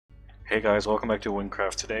Hey guys, welcome back to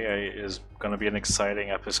Wynncraft. Today is gonna be an exciting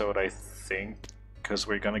episode, I think, because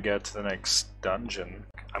we're gonna get to the next dungeon.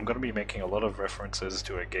 I'm gonna be making a lot of references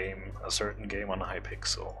to a certain game on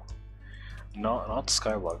Hypixel. Not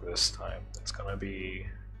Skyblock this time. It's gonna be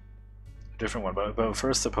a different one, but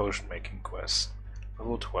first the potion making quest.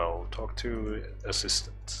 Level 12, talk to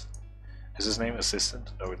assistant. Is his name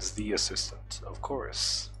assistant? No, it's the assistant, of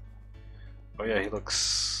course. Oh yeah, he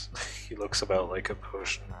looks about like a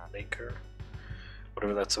potion maker.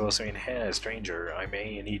 Whatever that's supposed to mean. Hey, stranger, I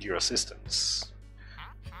may need your assistance.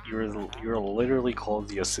 You're literally called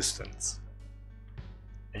the assistant.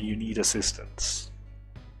 And you need assistance.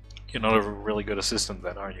 You're not a really good assistant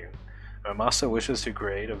then, are you? My master wishes to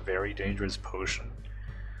create a very dangerous potion.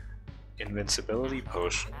 Invincibility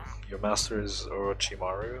potion. Your master is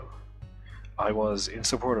Orochimaru. I was in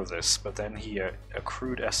support of this, but then he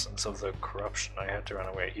accrued essence of the corruption. I had to run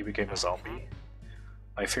away. He became a zombie.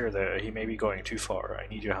 I fear that he may be going too far. I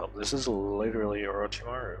need your help. This is literally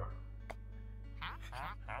Orochimaru.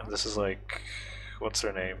 And this is like, what's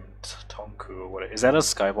her name? Tonku. What is that? A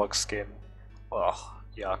Skyblock skin? Ugh,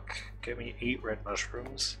 yuck. Give me 8 red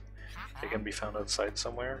mushrooms. They can be found outside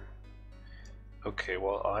somewhere. Okay,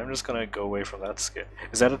 well, I'm just gonna go away from that skin.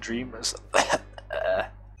 Is that a dream?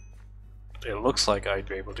 It looks like I'd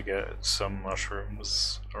be able to get some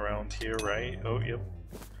mushrooms around here, right? Oh, yep.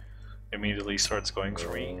 Immediately starts going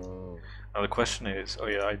for me. Now the question is, oh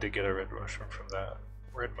yeah, I did get a red mushroom from that.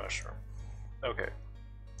 Red mushroom. Okay.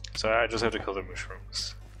 So I just have to kill the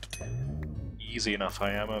mushrooms. Easy enough.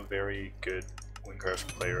 I am a very good Wynncraft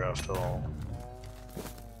player after all.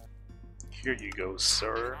 Here you go,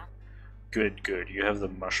 sir. Good, good. You have the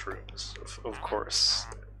mushrooms, of course.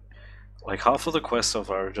 Like half of the quests so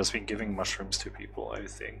far have just been giving mushrooms to people, I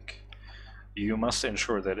think. You must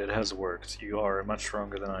ensure that it has worked. You are much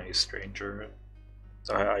stronger than I, stranger.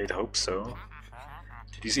 I'd hope so.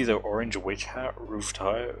 Did you see the orange witch hat roofed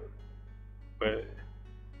hut?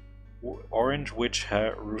 Orange witch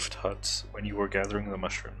hat roofed huts when you were gathering the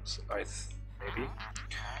mushrooms. Maybe?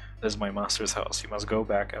 This is my master's house. You must go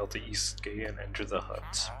back out the east gate and enter the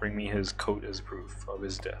hut. Bring me his coat as proof of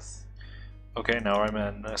his death. Okay, now I'm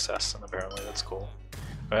an assassin apparently, that's cool.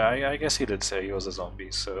 I guess he did say he was a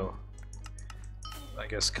zombie, so I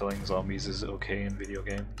guess killing zombies is okay in video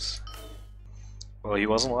games. Well, he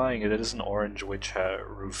wasn't lying, it is an orange witch hat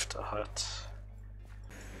roofed hut.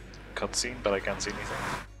 Cutscene, but I can't see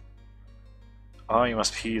anything. Ah, you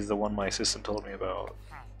must be the one my assistant told me about.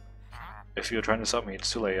 If you're trying to stop me,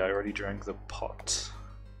 it's too late, I already drank the pot.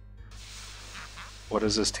 What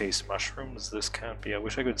does this taste? Mushrooms? This can't be. I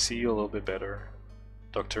wish I could see you a little bit better.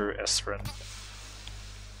 Dr. Esren.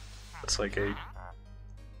 That's like a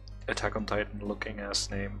Attack on Titan looking ass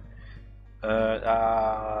name.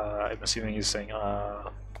 I'm assuming he's saying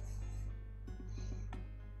Well,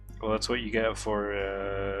 that's what you get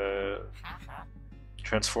for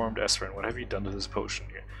transformed Esren. What have you done to this potion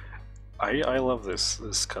here? I love this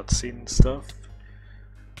cutscene stuff.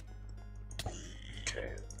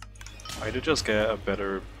 Okay. I did just get a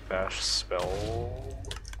better bash spell,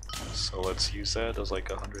 so let's use that. Does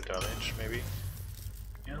like 100 damage, maybe?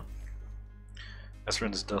 Yeah.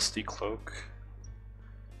 Esren's dusty cloak.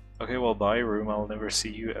 Okay, well, bye room, I'll never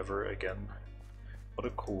see you ever again. What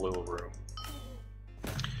a cool little room.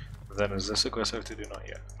 Then is this a quest I have to do? Not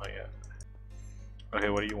yet, not yet. Okay,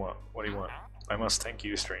 what do you want? What do you want? I must thank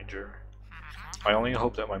you, stranger. I only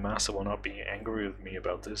hope that my master will not be angry with me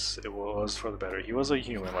about this. It was for the better. He was a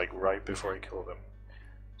human, like, right before I killed him.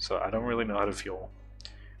 So I don't really know how to feel.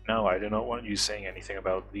 No, I do not want you saying anything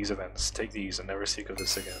about these events. Take these and never speak of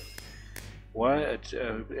this again. What?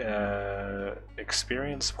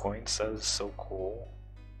 Experience points, that is so cool.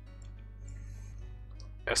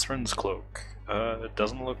 Esren's cloak. It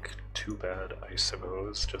doesn't look too bad, I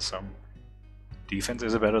suppose. Just some defense.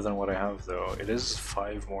 Is it better than what I have, though? It is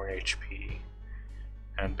 5 more HP.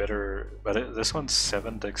 And better, but this one's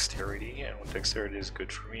 7 dexterity, and dexterity is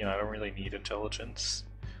good for me, and I don't really need intelligence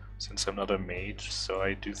since I'm not a mage. So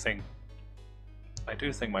I do think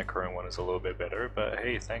my current one is a little bit better. But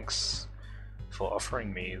hey, thanks for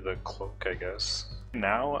offering me the cloak, I guess.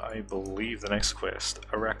 Now I believe the next quest,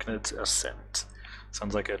 Arachnid's Ascent.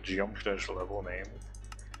 Sounds like a Jump Dash level name.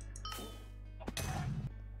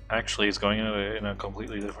 Actually, it's going in a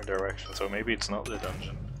completely different direction, so maybe it's not the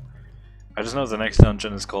dungeon. I just know the next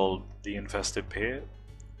dungeon is called The Infested Pit,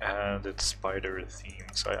 and it's spider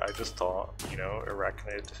themed, so I just thought, you know,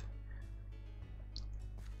 arachnid,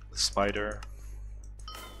 spider,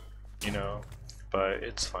 you know, but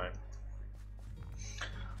it's fine.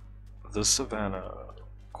 The savannah,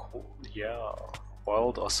 cool, yeah,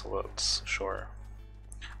 wild ocelots, sure.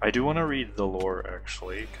 I do want to read the lore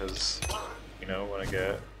actually, because you know,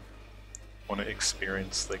 want to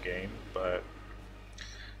experience the game, but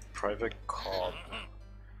private comm.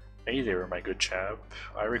 Hey there, my good chap.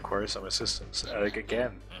 I require some assistance.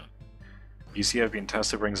 Again. You see, I've been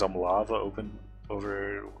tasked to bring some lava open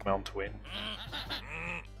over Mount Wynn.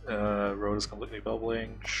 Road is completely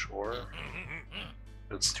bubbling. Sure.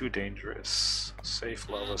 It's too dangerous. Safe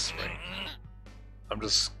lava spring. I'm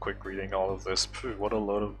just quick reading all of this. Phew, what a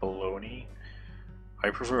load of baloney. I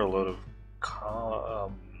prefer a load of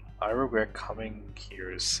I regret coming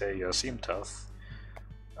here to say you seem tough.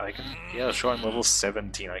 Yeah, sure, I'm level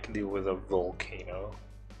 17. I can deal with a volcano.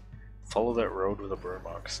 Follow that road with a burn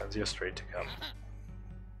mark. Sends you straight to come.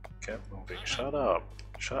 Keep moving. Shut up.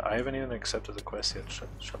 I haven't even accepted the quest yet.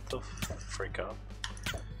 Shut the freak up.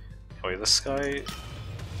 Wait, this guy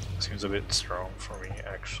seems a bit strong for me,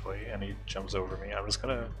 actually, and he jumps over me. I'm just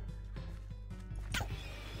gonna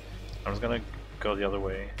go the other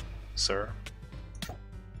way, sir.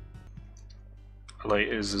 Like,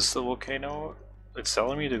 is this the volcano? It's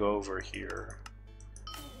telling me to go over here.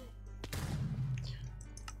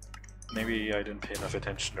 Maybe I didn't pay enough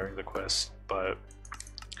attention during the quest, but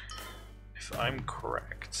if I'm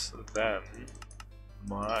correct, then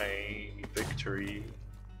my victory...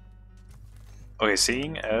 Okay,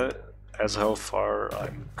 seeing as how far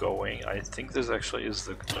I'm going, I think this actually is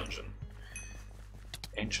the dungeon.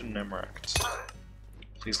 Ancient Nemract.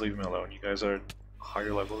 Please leave me alone. You guys are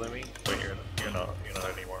higher level than me, but you're not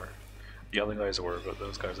anymore. The other guys were, but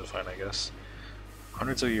those guys are fine, I guess.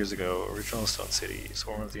 Hundreds of years ago, original stone city,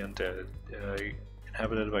 swarm of the undead,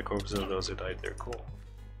 inhabited by corpses of those who died there. Cool.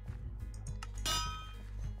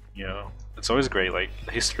 You know, it's always great. Like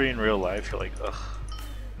history in real life, you're like, ugh,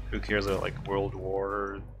 who cares about like World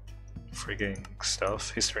War, frigging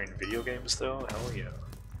stuff? History in video games, though, hell yeah.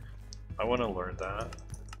 I want to learn that.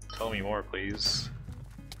 Tell me more, please.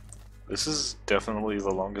 This is definitely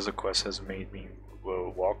the longest a quest has made me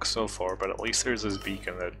walk so far, but at least there's this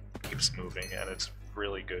beacon that keeps moving, and it's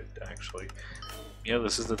really good, actually. Yeah,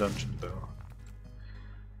 this is the dungeon, though.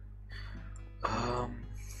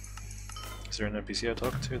 Is there an NPC I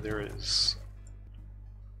talk to? There is.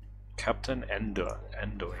 Captain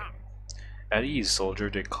Endoing. At ease, soldier.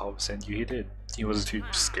 Did Cobb send you? He did. He was too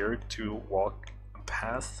scared to walk a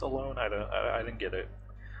path alone? I didn't get it.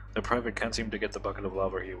 The private can't seem to get the bucket of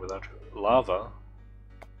lava here without lava.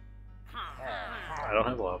 I don't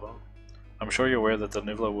have lava. I'm sure you're aware that the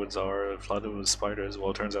Nivla woods are flooded with spiders.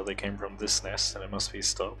 Well, it turns out they came from this nest and it must be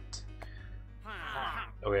stopped.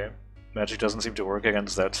 Okay. Magic doesn't seem to work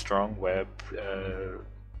against that strong web.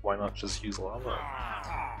 Why not just use lava?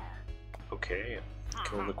 Okay.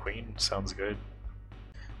 Kill the queen. Sounds good.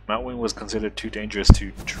 Mount Wynn was considered too dangerous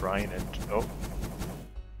to try and... Oh.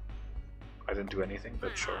 I didn't do anything,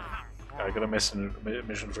 but sure. I got a mission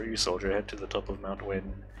for you, soldier. Head to the top of Mount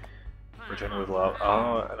Wynn. Return with lava.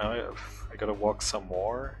 Oh, now I gotta walk some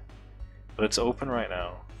more? But it's open right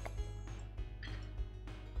now.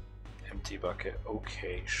 Empty bucket.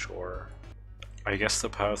 Okay, sure. I guess the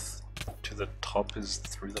path to the top is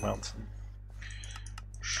through the mountain.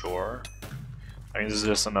 Sure. I mean, this is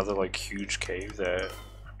just another like huge cave that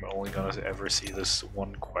I'm only gonna ever see this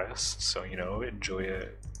one quest, so you know, enjoy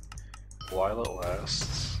it while it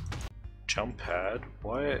lasts. Jump pad?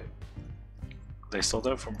 What? They stole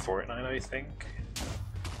that from Fortnite, I think.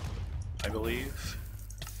 I believe.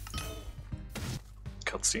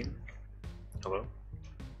 Cutscene? Hello?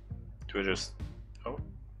 Do I just... Oh?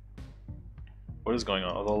 What is going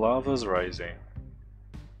on? Oh, the lava's rising.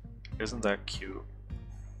 Isn't that cute?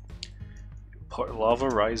 Lava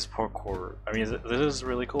rise parkour. I mean, this is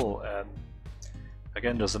really cool, and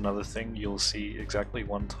again, just another thing you'll see exactly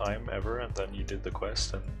one time ever, and then you did the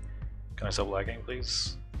quest, and can I stop lagging,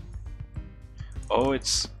 please? Oh,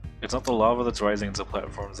 it's not the lava that's rising, it's the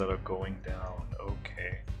platforms that are going down.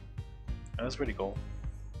 Okay. That's pretty cool.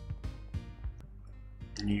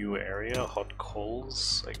 New area, hot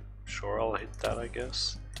coals. Like, sure, I'll hit that, I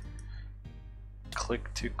guess.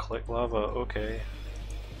 Click to collect lava, okay.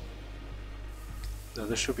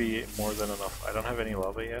 This should be more than enough. I don't have any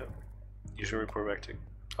lava yet. You should report back to...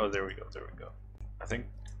 Oh, there we go, there we go. I think...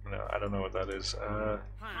 No, I don't know what that is.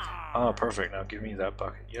 Ah, perfect, now give me that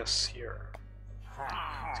bucket. Yes, here.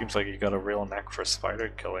 Seems like you got a real knack for spider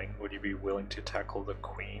killing. Would you be willing to tackle the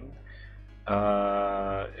queen?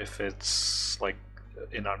 If it's like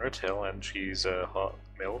in Undertale and she's a hot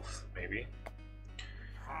MILF, maybe.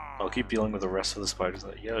 I'll keep dealing with the rest of the spiders.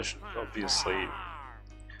 Yeah, obviously.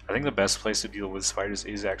 I think the best place to deal with spiders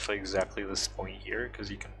is actually exactly this point here,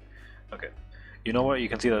 because you can... Okay. You know what? You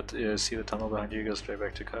can see that. See the tunnel behind you. Go straight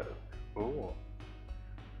back to cut. Ooh.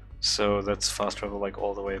 So that's fast travel like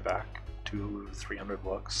all the way back to 300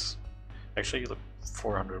 blocks. Actually, look,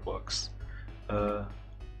 400 blocks.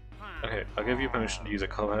 Okay, I'll give you permission to use it.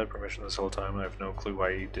 I've had permission this whole time. I have no clue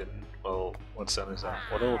why you didn't. Well, what son is that?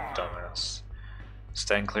 What old dumbass.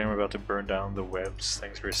 Stand clear, I'm about to burn down the webs.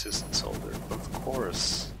 Thanks for assistance, soldier. Of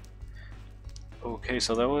course. Okay,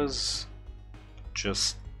 so that was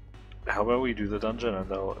just... How about we do the dungeon and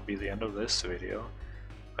that'll be the end of this video.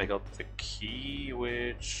 I got the key,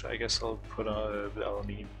 which I guess I'll put on... I'll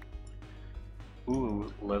need...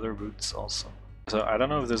 Ooh, leather boots also. So I don't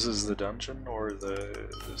know if this is the dungeon or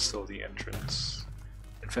still the entrance.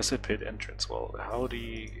 Infested pit entrance. Well, how do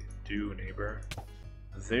you do, neighbor?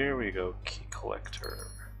 There we go, key collector.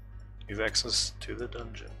 You have access to the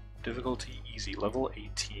dungeon. Difficulty easy, level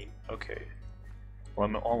 18. Okay. Well,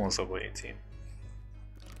 I'm almost level 18.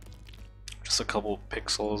 Just a couple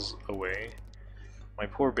pixels away. My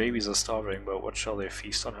poor babies are starving, but what shall they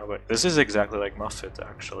feast on? How about this? Is exactly like Muffet,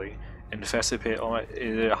 actually. Infested pit. Oh my!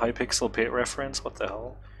 A Hypixel pit reference. What the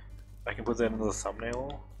hell? I can put that in the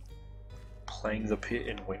thumbnail. Playing the pit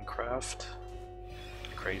in Wynncraft.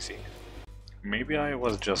 Crazy. Maybe I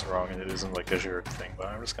was just wrong and it isn't like a shared thing, but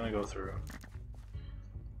I'm just gonna go through.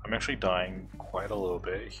 I'm actually dying quite a little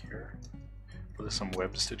bit here. There's some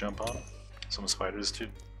webs to jump on, some spiders to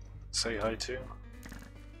say hi to.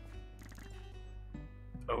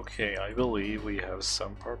 Okay, I believe we have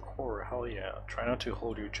some parkour. Hell yeah. Try not to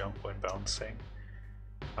hold your jump when bouncing.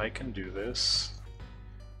 I can do this.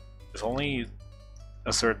 If only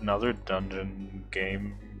a certain other dungeon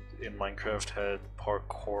game in Minecraft had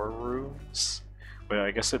parkour rooms. Wait,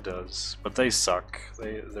 I guess it does. But they suck.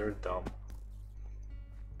 They're dumb.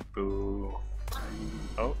 Boo.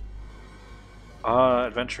 Oh.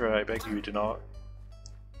 Adventurer, I beg you, do not.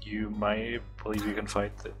 You might believe you can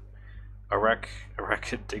fight the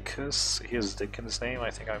Arachidicus. He has Dick in his name. I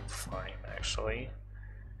think I'm fine, actually.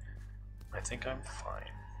 I think I'm fine.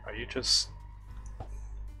 Are you just...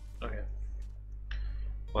 Okay.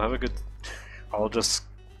 Well, have a good... I'll just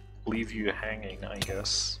leave you hanging, I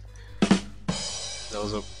guess. That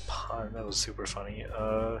was a pun. That was super funny.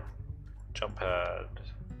 Jump pad.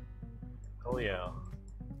 Oh yeah.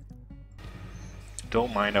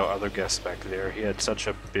 Don't mind our other guest back there. He had such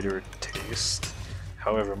a bitter taste.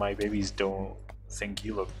 However, my babies don't think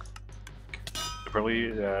you look...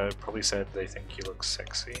 They probably said they think you look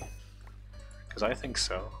sexy. Because I think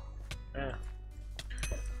so. Yeah.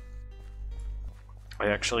 I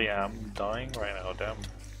actually am dying right now, damn.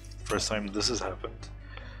 First time this has happened.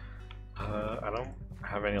 I don't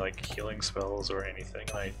have any like healing spells or anything.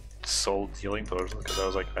 I sold healing potions because I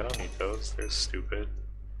was like, I don't need those, they're stupid.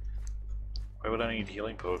 Why would I need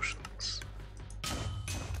healing potions?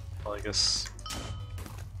 Well, I guess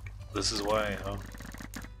this is why, huh?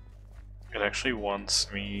 It actually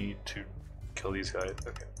wants me to kill these guys.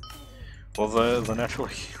 Okay. Well, the natural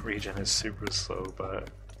regen is super slow, but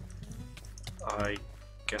I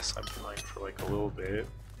guess I'm fine for like a little bit.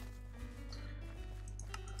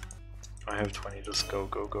 I have 20, just go,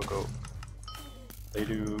 go, go, go. They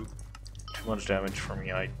do too much damage for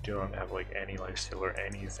me. I don't have like any lifesteal or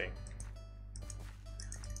anything.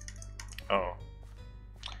 Oh.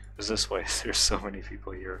 Is this why there's so many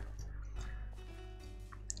people here?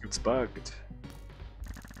 It's bugged.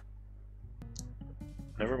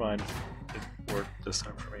 Never mind. It worked this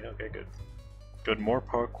time for me. Okay, good. Good, more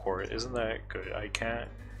parkour. Isn't that good? I can't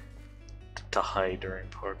die during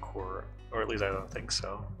parkour. Or at least I don't think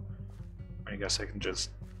so. I guess I can just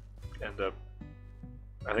end up...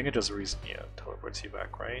 I think it just teleports you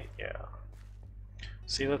back, right? Yeah.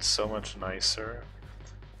 See, that's so much nicer.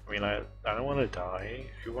 I mean, I don't want to die.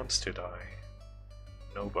 Who wants to die?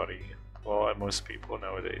 Nobody. Well, most people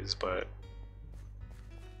nowadays, but...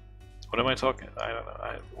 What am I talking? I don't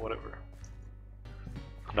know. Whatever.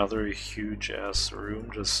 Another huge ass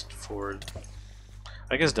room just for...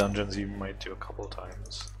 I guess dungeons you might do a couple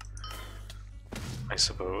times. I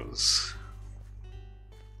suppose.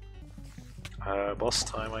 Boss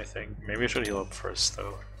time, I think. Maybe I should heal up first,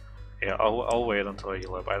 though. Yeah, I'll wait until I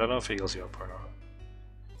heal up. I don't know if it heals you up or not.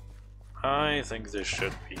 I think this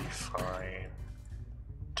should be fine.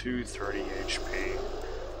 230 HP.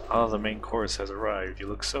 Ah, the main course has arrived. You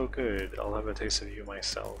look so good. I'll have a taste of you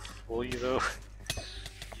myself. Will you, though?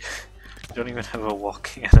 You don't even have a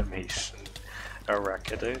walking animation.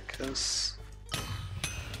 Arachidicus?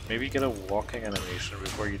 Maybe get a walking animation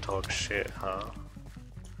before you talk shit, huh?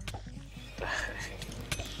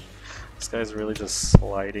 This guy's really just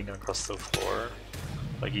sliding across the floor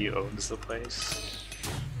like he owns the place,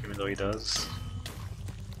 even though he does.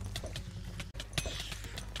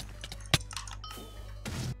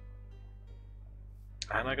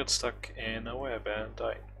 And I got stuck in a web and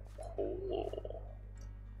died. Cool.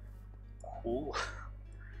 Cool.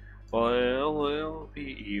 Well, it'll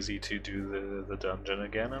be easy to do the dungeon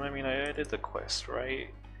again, and I mean, I did the quest,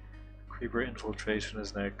 right? Creeper infiltration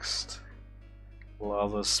is next.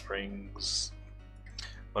 Lava springs.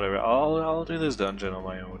 Whatever. I'll do this dungeon on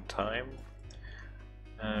my own time.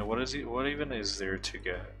 What even is there to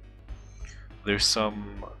get? There's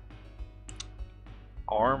some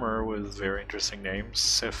armor with very interesting names.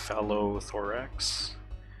 Cephalothorax,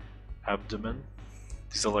 abdomen.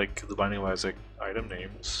 These are like the Binding of Isaac item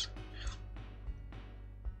names.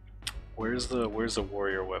 Where's the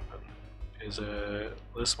warrior weapon? Is it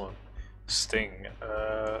this one? Sting.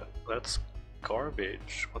 That's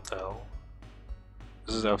garbage. What the hell?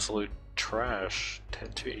 This is absolute trash.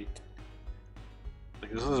 10 to 8.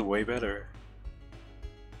 Like, this is way better.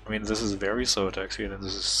 I mean, this is very slow attack speed and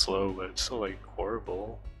this is slow, but it's still like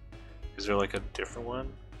horrible. Is there like a different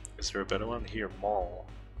one? Is there a better one? Here, Maul.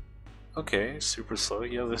 Okay, super slow.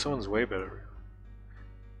 Yeah, this one's way better.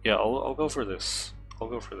 Yeah, I'll go for this. I'll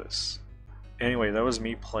go for this. Anyway, that was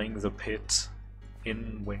me playing the pit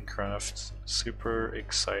in Wynncraft. Super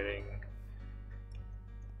exciting.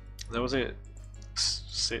 That was it.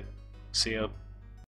 See ya.